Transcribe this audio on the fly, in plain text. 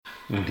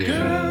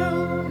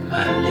Girl,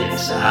 my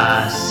lips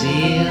are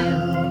sealed.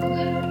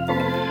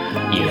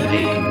 You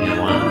make me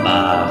want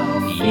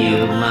barf.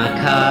 Yield my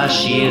car,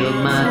 shield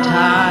my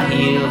tie,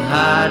 heel,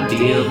 high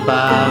deal,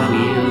 bar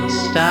wheel,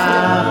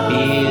 stop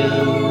you.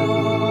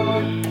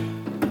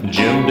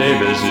 Jim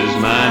Davis is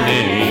my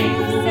name.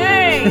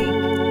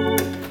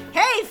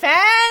 Hey,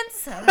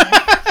 fans!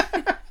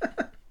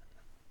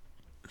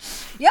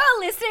 You're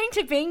listening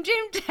to Being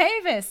Jim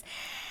Davis.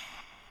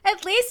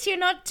 At least you're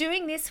not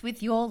doing this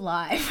with your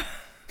life.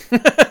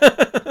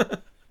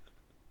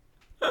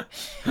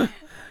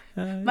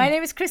 My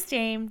name is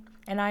Christine,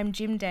 and I'm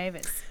Jim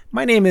Davis.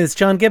 My name is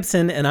John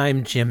Gibson, and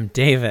I'm Jim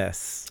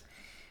Davis.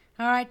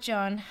 All right,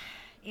 John.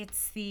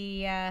 It's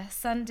the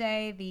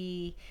Sunday,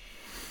 the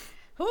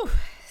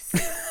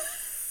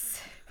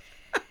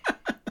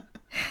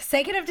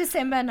 2nd of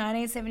December,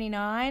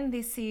 1979.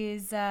 This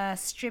is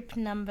strip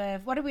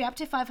number, what are we up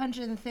to,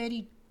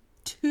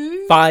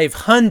 532?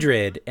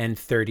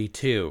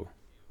 532.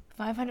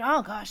 500,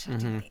 oh gosh.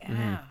 Okay.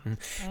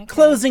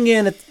 Closing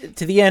in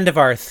to the end of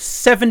our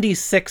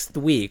 76th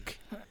week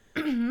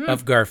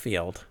of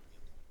Garfield.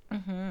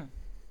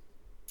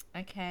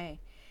 Okay.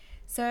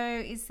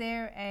 So is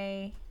there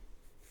a...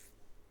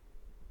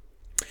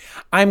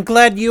 I'm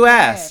glad you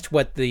asked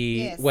what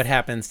Yes. what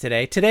happens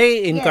today.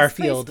 Today in Yes,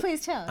 Garfield,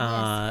 please tell.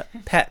 Yes.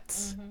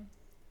 pets.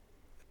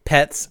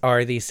 Pets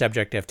are the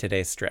subject of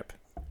today's strip.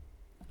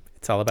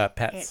 It's all about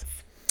pets.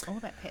 All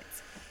about pets.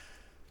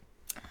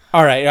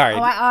 All right.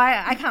 Oh,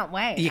 I can't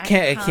wait. You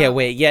can't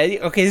wait. Yeah.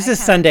 Okay. This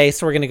is Sunday,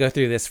 so we're going to go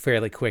through this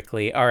fairly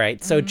quickly. All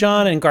right. So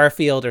John and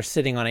Garfield are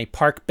sitting on a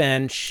park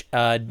bench.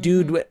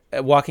 Dude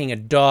walking a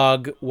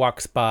dog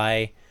walks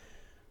by.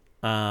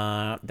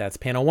 That's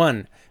panel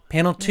 1.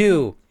 Panel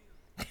 2.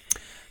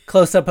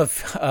 Close up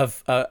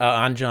of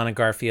on John and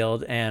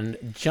Garfield, and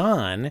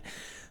John,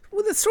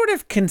 with a sort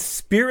of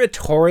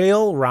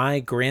conspiratorial wry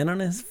grin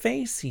on his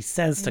face, he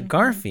says to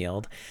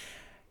Garfield,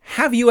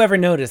 "Have you ever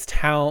noticed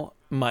how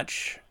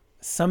much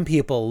some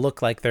people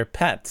look like their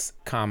pets,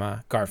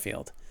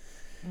 Garfield?"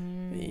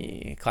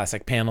 The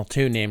classic panel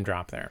 2 name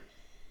drop there.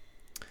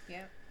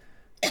 Yep.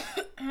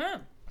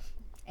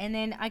 And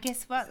then I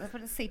guess what?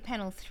 Let's see,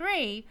 panel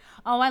 3.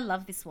 Oh, I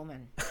love this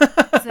woman.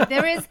 So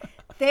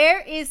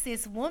there is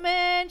this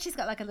woman. She's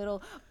got like a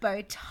little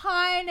bow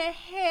tie in her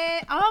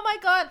hair. Oh my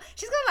God,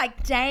 she's got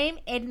like Dame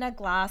Edna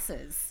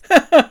glasses.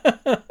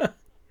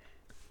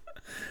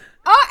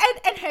 Oh,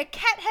 and her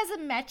cat has a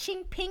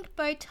matching pink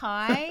bow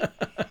tie,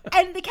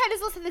 and the cat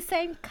is also the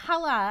same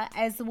color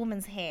as the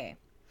woman's hair.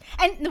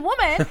 And the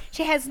woman,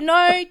 she has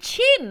no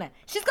chin.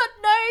 She's got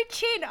no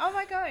chin. Oh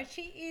my God, this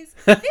is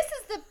the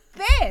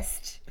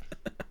best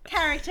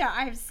character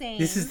I've seen.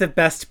 This is the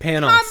best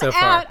panel so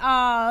far. Come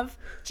out of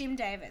Jim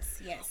Davis,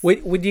 yes.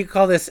 Would you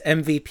call this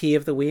MVP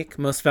of the week,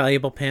 most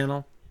valuable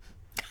panel?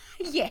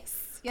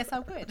 Yes, I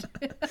would.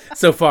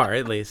 So far,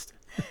 at least.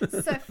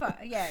 So far,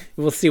 yeah.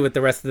 We'll see what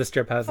the rest of the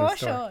strip has in For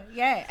store. sure,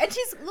 yeah. And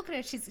she's, look at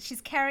her,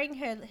 she's carrying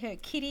her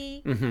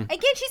kitty. Again,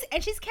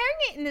 she's carrying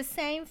it in the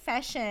same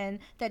fashion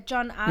that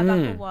John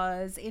Arbuckle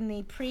was in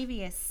the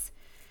previous,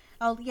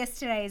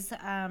 yesterday's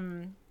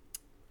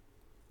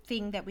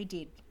thing that we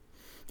did.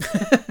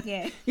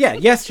 Yeah. Yeah,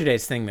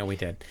 yesterday's thing that we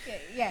did.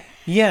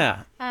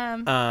 Yeah.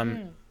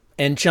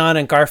 And John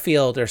and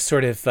Garfield are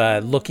sort of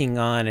looking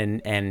on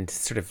and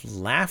sort of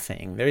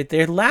laughing.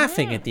 They're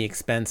laughing at the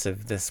expense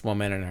of this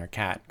woman and her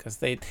cat because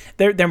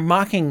they're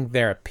mocking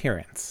their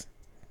appearance.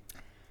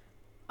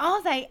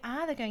 Oh, they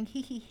are. They're going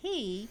hee hee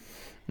hee.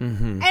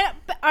 And all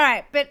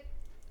right.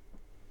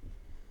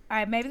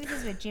 Maybe this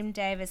is where Jim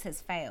Davis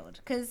has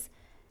failed, because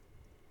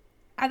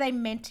are they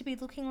meant to be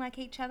looking like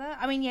each other?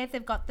 I mean, yeah,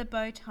 they've got the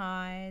bow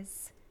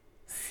ties.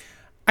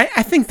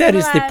 I think that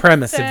is the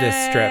premise of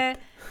this strip.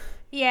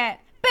 Yeah.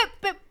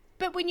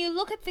 But when you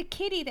look at the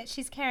kitty that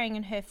she's carrying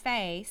in her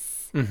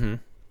face,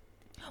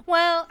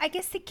 well, I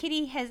guess the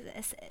kitty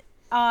has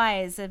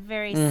eyes are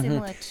very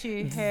similar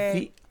to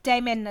her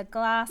Dame Edna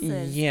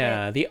glasses.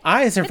 Yeah, the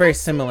eyes are very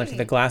similar to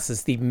the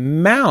glasses. The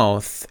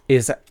mouth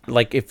is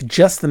like, if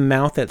just the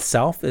mouth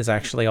itself is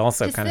actually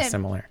also Just kind of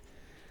similar.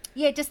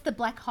 Yeah, just the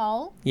black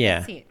hole. Yeah,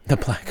 That's it. the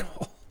black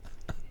hole.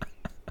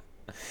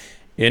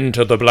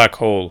 Into the black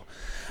hole.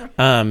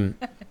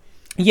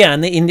 Yeah,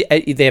 and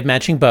they have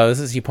matching bows,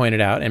 as you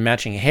pointed out, and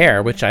matching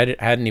hair, which I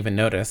hadn't even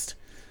noticed.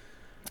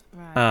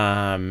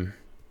 Right.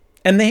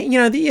 And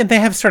they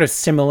have sort of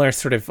similar,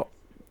 sort of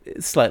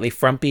slightly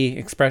frumpy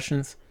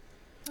expressions.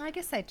 I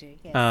guess they do.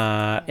 Yes.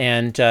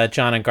 And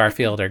John and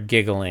Garfield are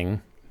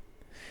giggling.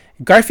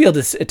 Garfield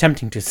is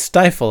attempting to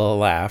stifle a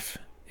laugh,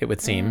 it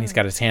would seem. He's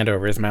got his hand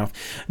over his mouth.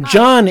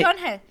 John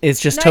is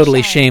just no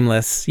totally shame.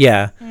 shameless.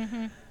 Yeah.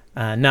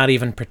 Not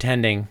even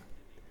pretending.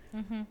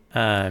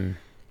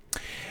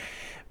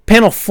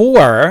 Panel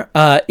 4,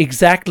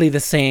 exactly the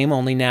same,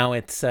 only now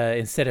it's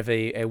instead of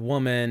a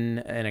woman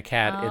and a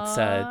cat, it's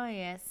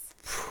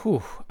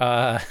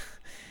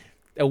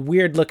a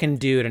weird-looking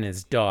dude and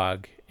his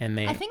dog. And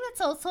I think that's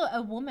also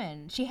a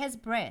woman. She has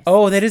breasts.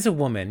 Oh, that is a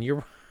woman.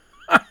 You're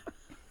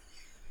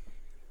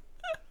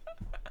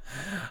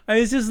I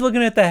was just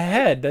looking at the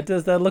head.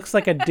 That looks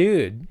like a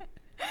dude.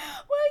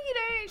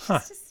 Well,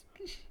 she's just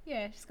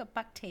she's got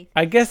buck teeth.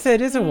 I guess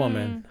that is a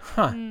woman.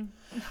 Huh.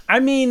 I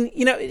mean,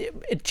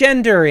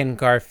 gender in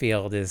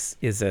Garfield is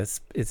a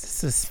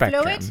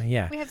spectrum. Fluid.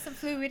 Yeah. We have some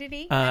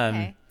fluidity. Um,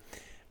 Okay.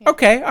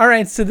 Okay. All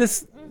right. So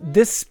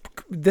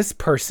this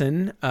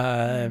person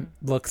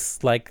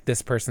looks like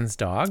this person's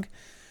dog.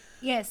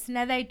 Yes.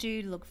 Now they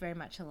do look very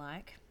much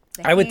alike.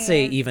 The I would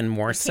say hair, even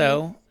more the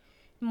so. teeth,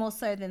 more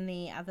so than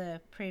the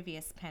other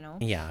previous panel.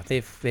 Yeah,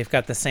 they've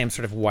got the same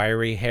sort of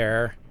wiry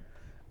hair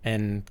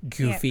and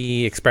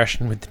goofy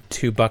expression with the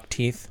two buck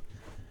teeth.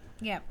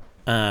 Yep.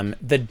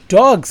 The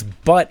dog's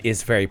butt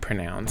is very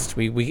pronounced.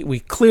 We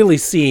clearly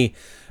see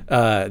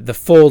the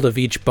fold of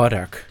each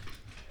buttock.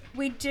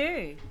 We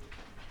do.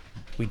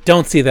 We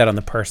don't see that on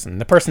the person.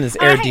 The person is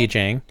air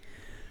DJing.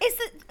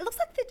 It looks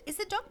like is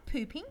the dog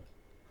pooping?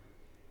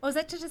 Or is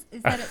that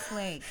its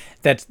leg?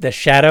 That's the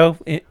shadow.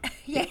 Yeah,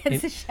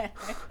 it's a shadow.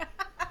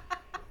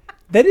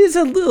 That is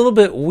a little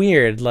bit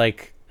weird.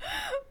 Like,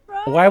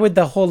 Right? why would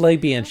the whole leg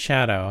be in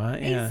shadow?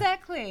 Yeah.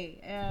 Exactly.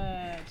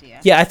 Dear.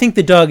 Yeah, I think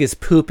the dog is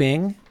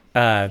pooping.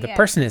 The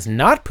person is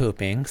not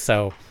pooping.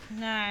 So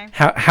No.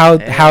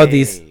 how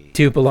these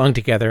two belong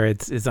together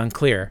is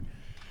unclear.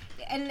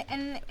 And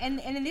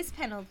in this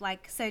panel,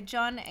 so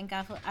John and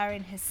Garfield are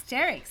in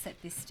hysterics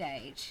at this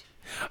stage.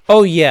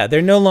 Oh yeah,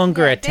 they're no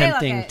longer Yeah, they're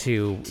attempting like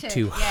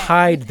to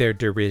hide their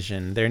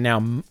derision. They're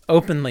now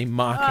openly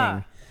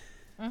mocking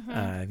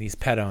these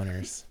pet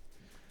owners.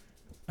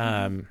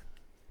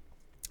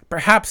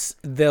 Perhaps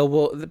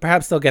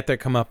they'll get their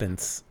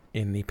comeuppance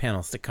in the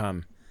panels to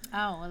come.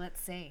 Oh well,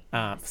 let's see.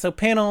 So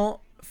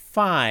panel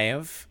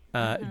 5,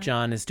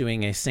 John is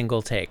doing a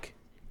single take.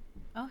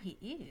 Oh, he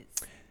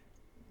is.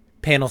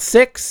 Panel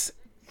 6,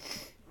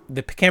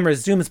 the camera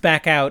zooms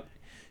back out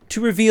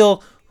to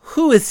reveal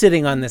who is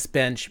sitting on this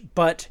bench,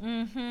 but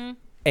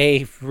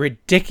a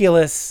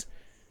ridiculous.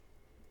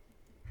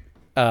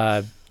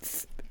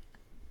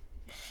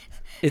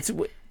 It's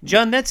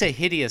John, that's a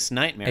hideous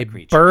nightmare a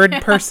creature. bird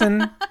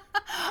person.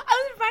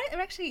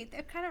 Actually,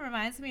 it kind of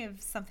reminds me of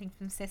something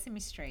from Sesame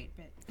Street,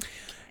 but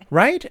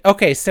Right?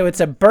 Okay, so it's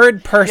a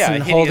bird person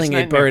hideous holding a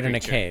nightmare bird in a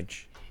creature.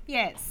 cage.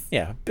 yes.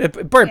 Yeah,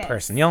 bird Yes.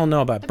 person. Y'all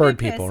know about A bird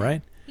people, person.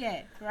 right?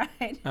 Yeah,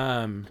 right.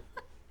 Um,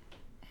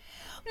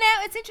 Now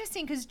it's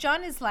interesting because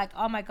John is like,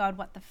 "Oh my god,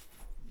 what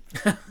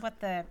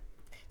the."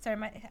 Sorry,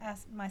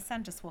 my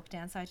son just walked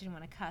down, so I didn't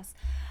want to cuss.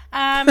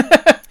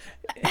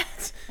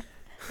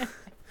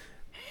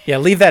 yeah,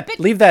 leave that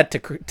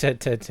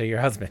to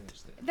your husband.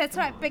 That's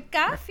right. But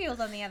Garfield,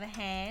 on the other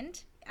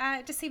hand,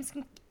 just seems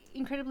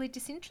incredibly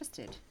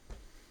disinterested.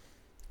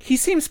 He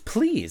seems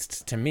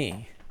pleased to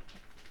me.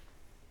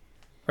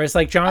 Whereas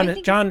like I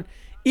think John,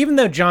 even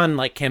though John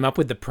came up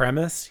with the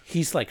premise,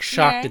 he's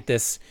shocked Yeah. at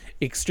this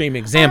extreme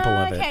example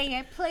of it. Okay,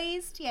 yeah,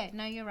 pleased. Yeah,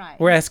 no, you're right.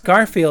 Whereas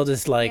Garfield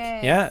is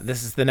Yes. yeah,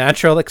 this is the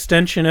natural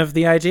extension of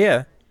the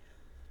idea.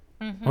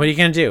 What are you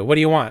gonna do? What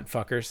do you want,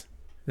 fuckers?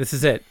 This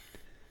is it.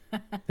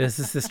 This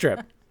is the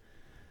strip.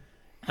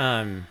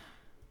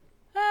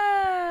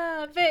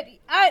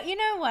 But you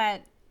know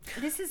what?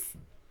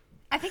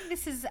 I think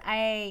this is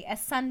a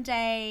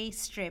Sunday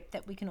strip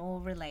that we can all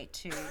relate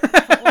to.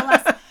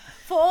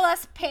 For all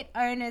us pet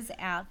owners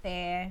out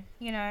there,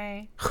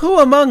 Who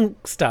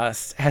amongst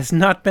us has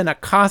not been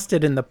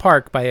accosted in the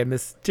park by a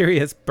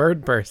mysterious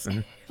bird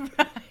person?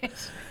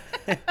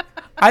 Right.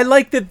 I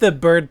like that the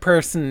bird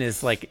person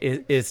is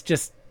is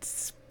just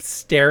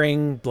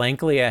staring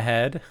blankly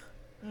ahead,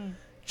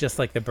 just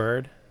like the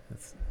bird.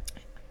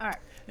 All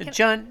right.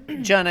 John,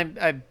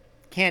 I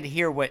can't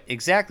hear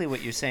exactly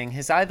what you're saying.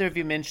 Has either of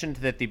you mentioned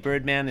that the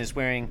Birdman is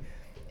wearing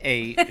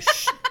a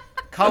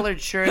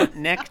collared shirt,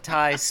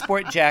 necktie,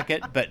 sport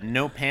jacket, but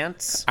no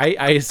pants?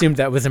 I assumed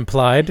that was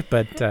implied,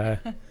 but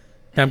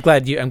I'm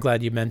glad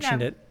you mentioned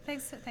No, it.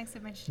 Thanks for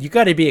mentioning. You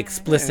got to be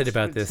explicit It's-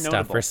 about this it's stuff,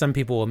 notable. or some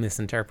people will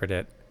misinterpret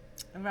it.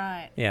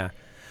 Right. Yeah.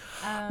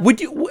 Would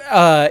you?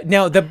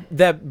 Now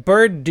the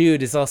bird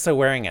dude is also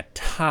wearing a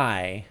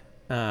tie.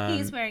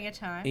 He's wearing a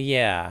tie.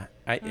 Yeah,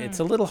 it's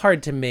a little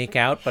hard to make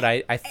out, but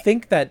I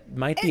think that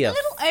might be A a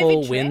little full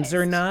overdressed.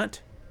 Windsor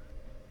knot.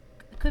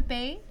 Could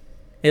be.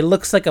 It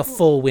looks like a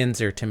full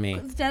Windsor to me.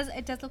 It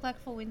does look like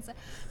full Windsor.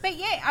 But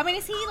yeah, I mean,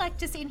 is he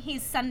just in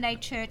his Sunday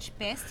church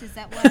best? Is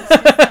that what it's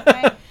just that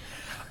way?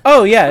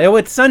 Oh yeah,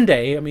 it's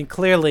Sunday. I mean,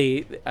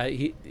 clearly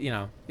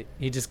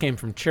he just came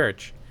from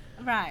church.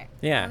 Right.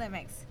 Yeah. Well, that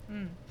makes.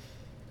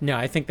 No,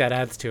 I think that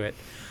adds to it.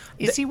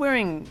 Is he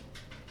wearing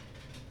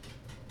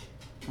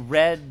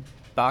red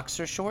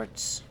boxer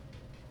shorts?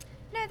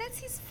 No, that's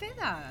his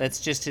feather. That's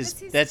just his.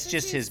 That's his- That's that's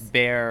just his- his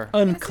bare.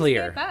 That's his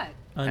Unclear. bare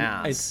butt.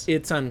 Ass.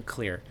 It's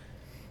unclear.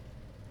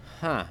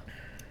 Huh.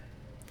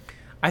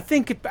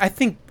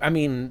 I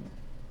mean,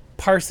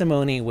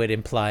 parsimony would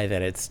imply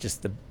that it's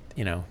just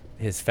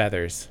his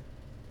feathers,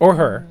 or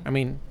her. I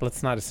mean,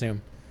 let's not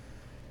assume.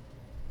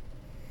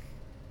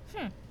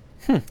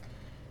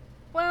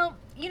 Well,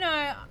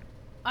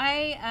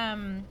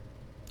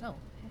 Oh,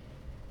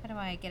 how do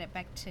I get it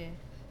back to?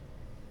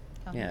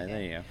 Oh, Yeah, here we there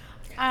go. you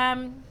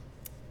go.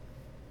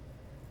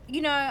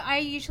 I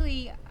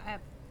usually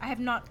I have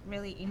not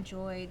really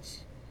enjoyed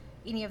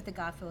any of the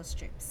Garfield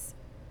strips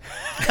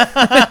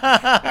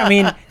I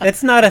mean,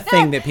 that's not a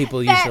thing that people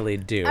that usually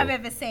do. I've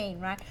ever seen,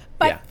 right?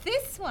 But Yeah.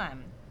 this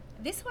one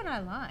I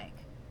like.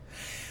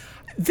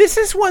 This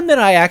is one that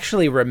I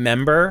actually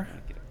remember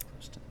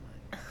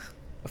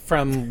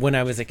from when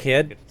I was a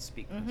kid.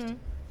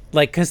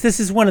 Like, because this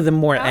is one of the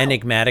more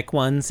enigmatic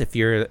ones. If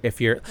you're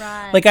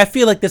Right. like, I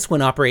feel like this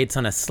one operates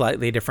on a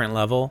slightly different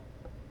level.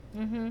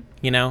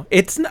 You know,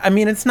 it's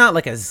not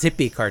like a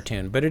zippy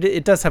cartoon, but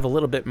it does have a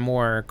little bit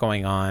more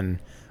going on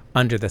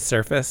under the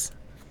surface.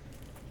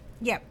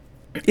 Yep.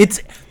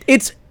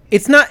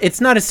 It's not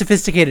as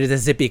sophisticated as a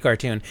zippy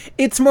cartoon.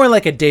 It's more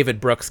like a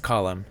David Brooks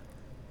column.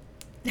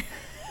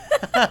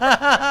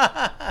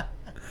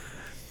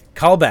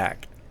 Call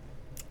back.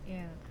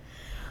 Yeah.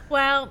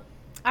 Well,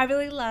 I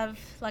really love,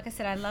 like I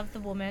said, I love the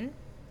woman.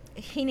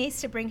 He needs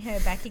to bring her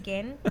back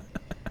again.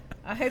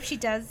 I hope she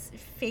does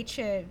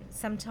feature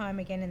sometime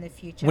again in the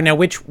future. Well, now,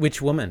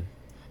 which woman?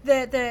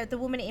 The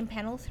woman in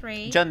panel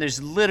 3. John,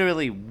 there's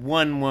literally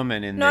one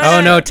woman in No, this.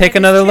 Oh no! Take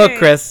there's another look, two.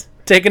 Chris.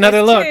 Take another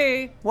There's look.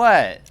 two.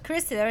 What?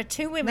 Chris, there are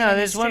 2 women. No, in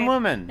there's this one strip.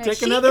 woman. No, Take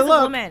she another is look.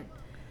 A woman.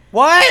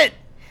 What?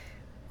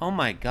 Oh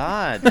my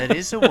God, that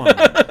is a woman.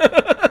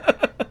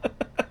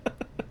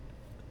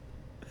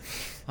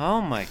 Oh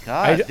my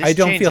God. this I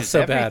don't feel changes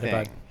so bad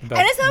everything. about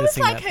And it's almost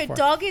missing like that her before.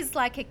 dog is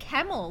like a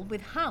camel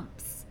with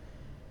humps.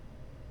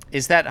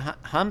 Is that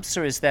humps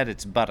or is that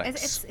its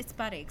buttocks? It's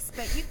buttocks,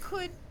 but you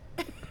could.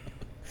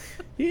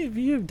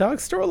 You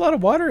dogs store a lot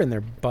of water in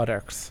their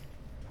buttocks.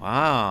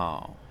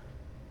 Wow.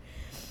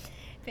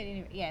 But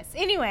anyway, yes.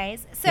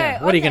 Anyways, so Yeah,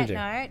 what on are you gonna that do?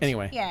 note,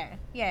 Anyway.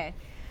 yeah.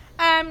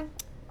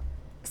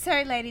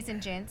 So, ladies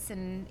and gents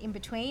and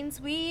in-betweens,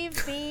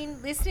 we've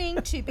been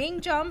listening to Jim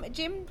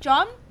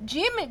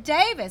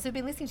Davis. We've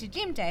been listening to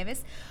Jim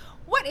Davis.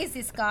 What is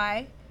this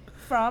guy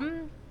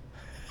from?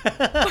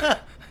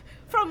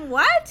 From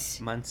what?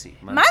 Muncie,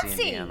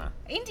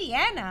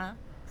 Indiana.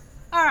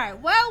 All right.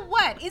 Well,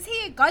 what is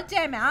he a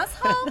goddamn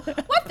asshole?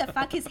 What the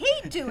fuck is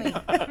he doing?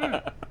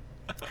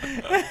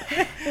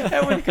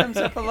 That one comes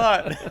up a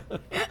lot.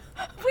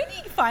 Where do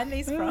you find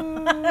these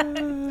from?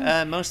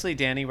 Mostly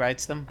Danny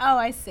writes them. Oh,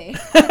 I see.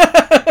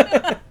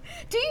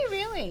 Do you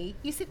really?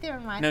 You sit there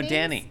and write No, things?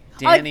 Danny.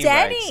 Danny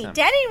writes them.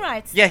 Danny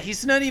writes. Yeah,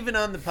 he's not even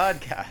on the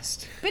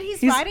podcast. But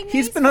he's writing these.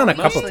 he's been on a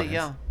for couple you? times.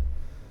 Yeah.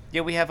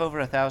 Yeah, we have over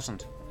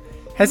 1,000.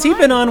 Has he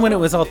been on when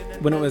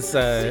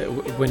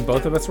when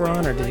both of us were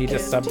on, or did he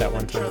just sub that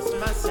one time?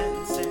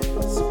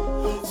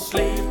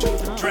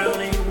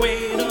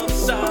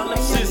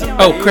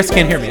 Oh, Chris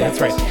can't hear me. That's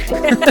right.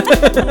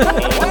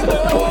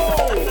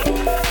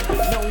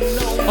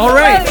 All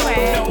right.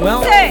 Anyway,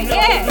 Well- so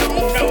yeah, it's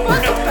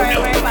support the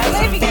program by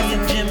leaving us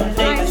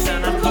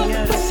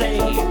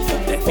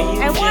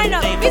and why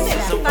not visit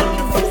our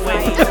fucking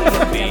website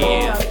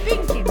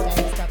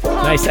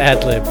www.bingjimdavis.com. Nice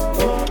ad lib.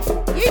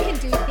 You can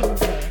do things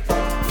there.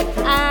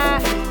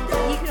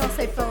 You can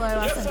also follow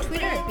us on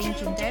Twitter at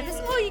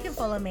bingjimdavis, or you can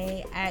follow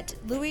me at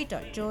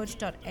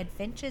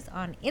louis.george.adventures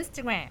on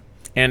Instagram.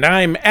 And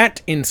I'm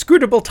at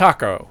Inscrutable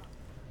Taco.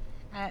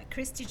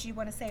 Chris, did you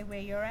want to say where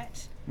you're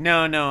at?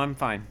 No, I'm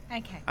fine.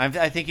 Okay.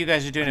 I think you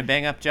guys are doing a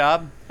bang-up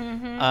job.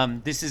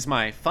 This is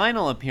my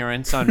final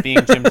appearance on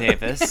Being Jim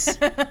Davis.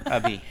 I'll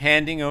be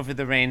handing over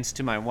the reins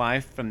to my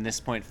wife from this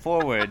point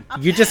forward.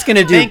 You're just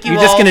gonna do. Thank you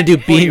You're just all gonna do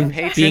for your being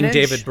patronage,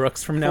 David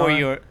Brooks from now for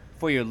on.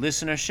 for your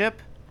listenership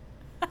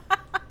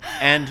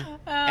and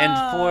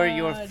for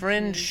your Oh,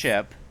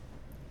 friendship.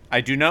 I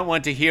do not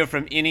want to hear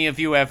from any of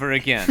you ever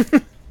again.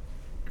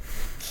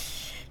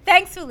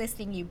 Thanks for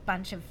listening, you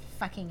bunch of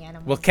fucking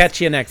animals. We'll catch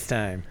you next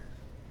time.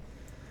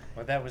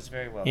 Well, that was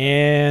very well.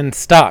 And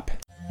stop.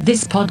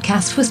 This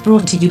podcast was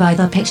brought to you by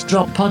the Pitch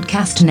Drop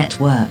Podcast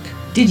Network.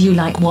 Did you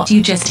like what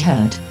you just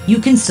heard? You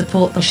can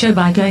support the show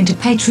by going to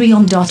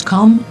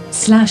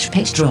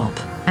patreon.com/pitchdrop.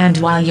 And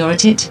while you're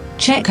at it,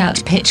 check out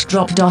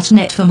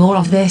pitchdrop.net for more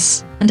of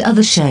this and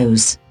other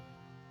shows.